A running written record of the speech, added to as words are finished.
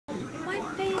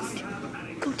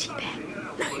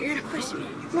teabag. No, you're gonna push me.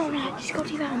 No, no, just go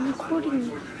teabag. I'm recording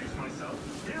you.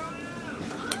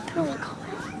 No, call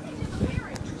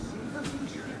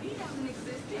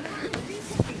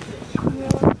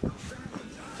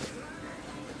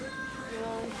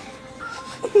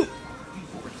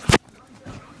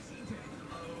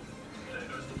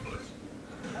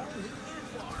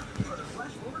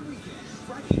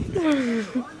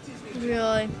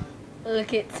Really?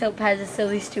 Look at Soap has a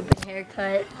silly stupid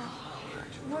haircut.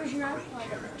 Where's your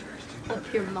iPod?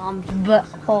 Up your mom's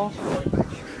butthole.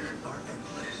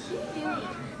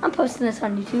 I'm posting this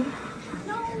on YouTube.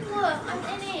 No,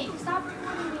 I'm in it. Stop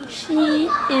recording me. She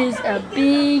is a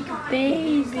big Stop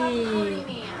baby. recording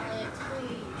me, Alex,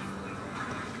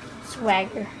 please.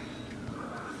 Swagger.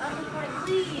 Stop recording,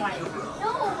 please.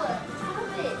 No,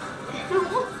 stop it.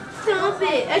 Stop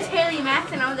it. That's Haley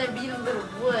Maxson over there being a little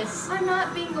wuss. I'm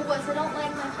not being a wuss. I don't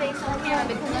like my face on camera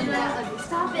because I'm that ugly.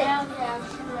 Stop it.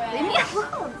 Leave me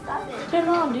alone. Stop it. Turn it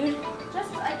on, dude.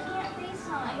 Just, I can't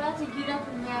FaceTime. I'm about to get up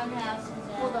and roundhouse.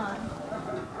 Hold on.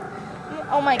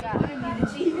 Oh my god.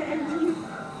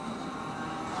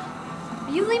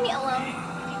 You leave me alone.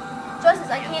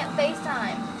 Justice, I can't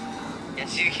FaceTime.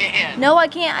 Yes, you can. No, I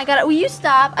can't. I gotta. Will you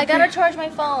stop? I gotta charge my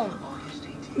phone.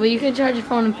 Well, you can charge your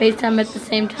phone and FaceTime at the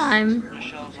same time.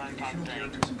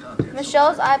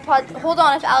 Michelle's iPod. Hold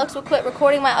on. If Alex will quit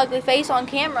recording my ugly face on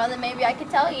camera, then maybe I could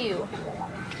tell you.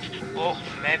 Well,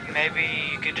 maybe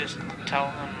you could just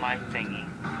tell him my thingy.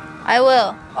 I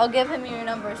will. I'll give him your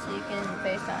number so you can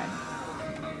FaceTime.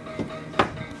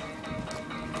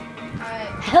 Alright.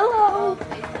 Hello.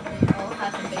 I'll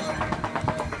have him FaceTime.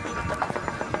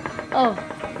 Oh,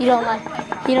 you don't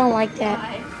like that.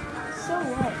 So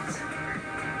what?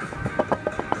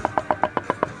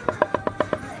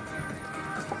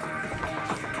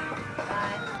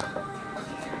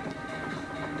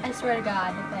 I swear to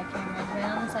God, if that camera is right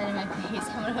on the side of my face,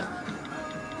 I'm gonna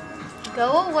go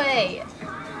away.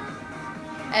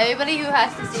 Everybody who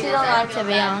has to see She this, don't I like feel to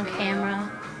be bad on for you. camera.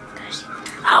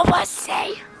 I was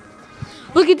say,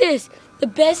 look at this. The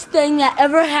best thing that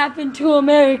ever happened to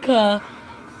America.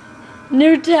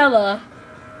 Nutella.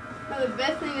 No, the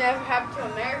best thing that ever happened to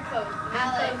America was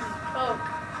Alex Coke.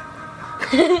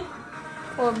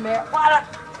 Or marijuana.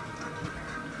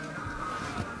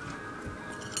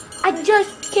 I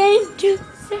just came to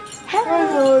say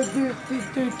hello. Everybody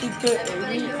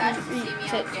who has to see me on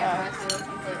camera, I feel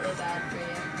completely bad for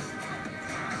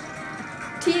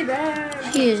you.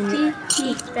 Teabag. She is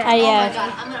teabag. Oh my God,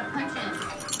 I'm gonna punch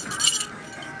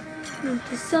him.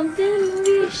 There's something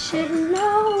we should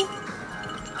know.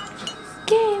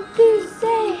 Came to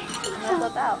say I'm gonna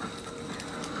flip out.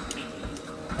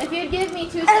 If you'd give me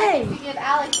 2 Hey. seconds to give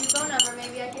Alex your phone number,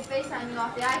 maybe I could FaceTime you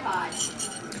off the iPod.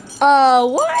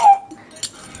 What?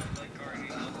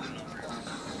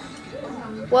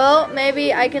 Well,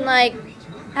 maybe I can like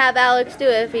have Alex do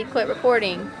it if he quit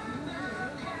recording.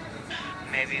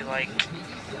 Maybe like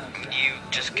you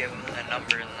just give him the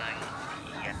number and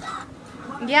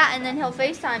then Yeah, and then he'll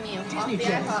FaceTime you off the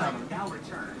iPod.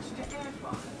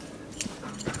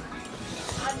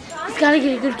 He's gotta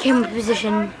get a good camera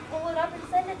position. Pull it up and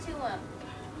send it to him.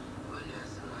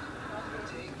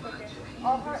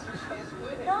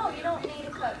 No, you don't need a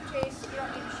cup, Chase. You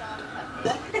don't need a shot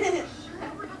cup.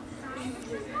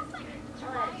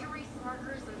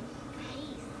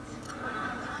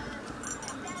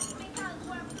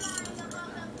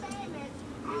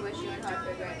 You wish you were in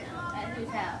Hartford right now. At whose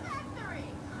house?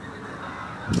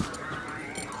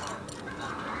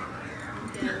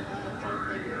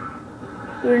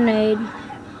 Grenade.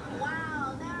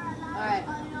 Alright.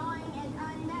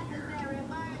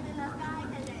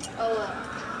 Oh,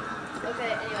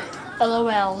 okay, anyways.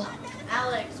 LOL.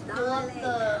 Alex, pull up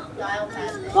the dial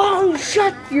pad. Whoa,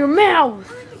 shut your mouth.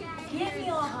 Get me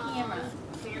off camera.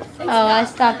 Oh, I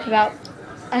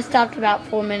stopped about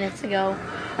 4 minutes ago.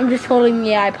 I'm just holding the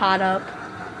iPod up.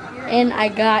 And I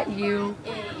got you.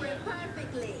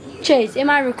 Chase, am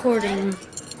I recording?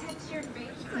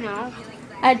 No.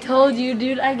 I told you,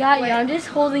 dude, I got you. I'm just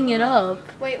holding it up.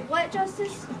 Wait, what,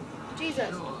 Justice?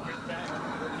 Jesus.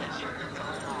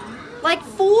 Like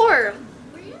 4.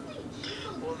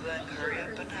 well then hurry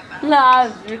up and have Nah, I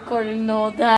was recording the whole time.